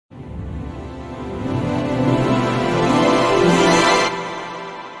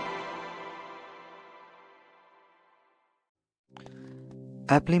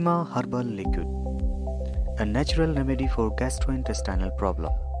Aplima Herbal Liquid, a natural remedy for gastrointestinal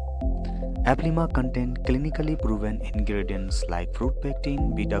problem. Aplima contains clinically proven ingredients like fruit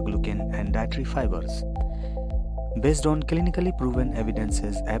pectin, beta-glucan, and dietary fibers. Based on clinically proven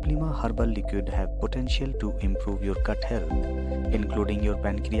evidences, Aplima Herbal Liquid have potential to improve your gut health, including your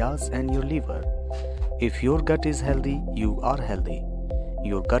pancreas and your liver. If your gut is healthy, you are healthy.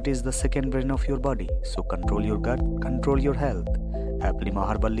 Your gut is the second brain of your body, so control your gut, control your health. Aplima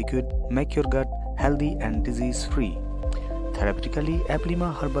Herbal Liquid make your gut healthy and disease-free. Therapeutically,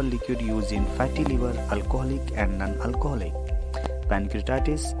 Aplima Herbal Liquid used in fatty liver, alcoholic and non-alcoholic,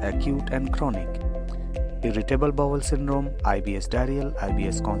 pancreatitis, acute and chronic, irritable bowel syndrome, IBS diarrheal,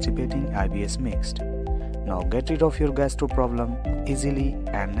 IBS constipating, IBS mixed. Now get rid of your gastro problem easily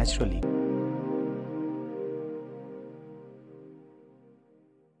and naturally.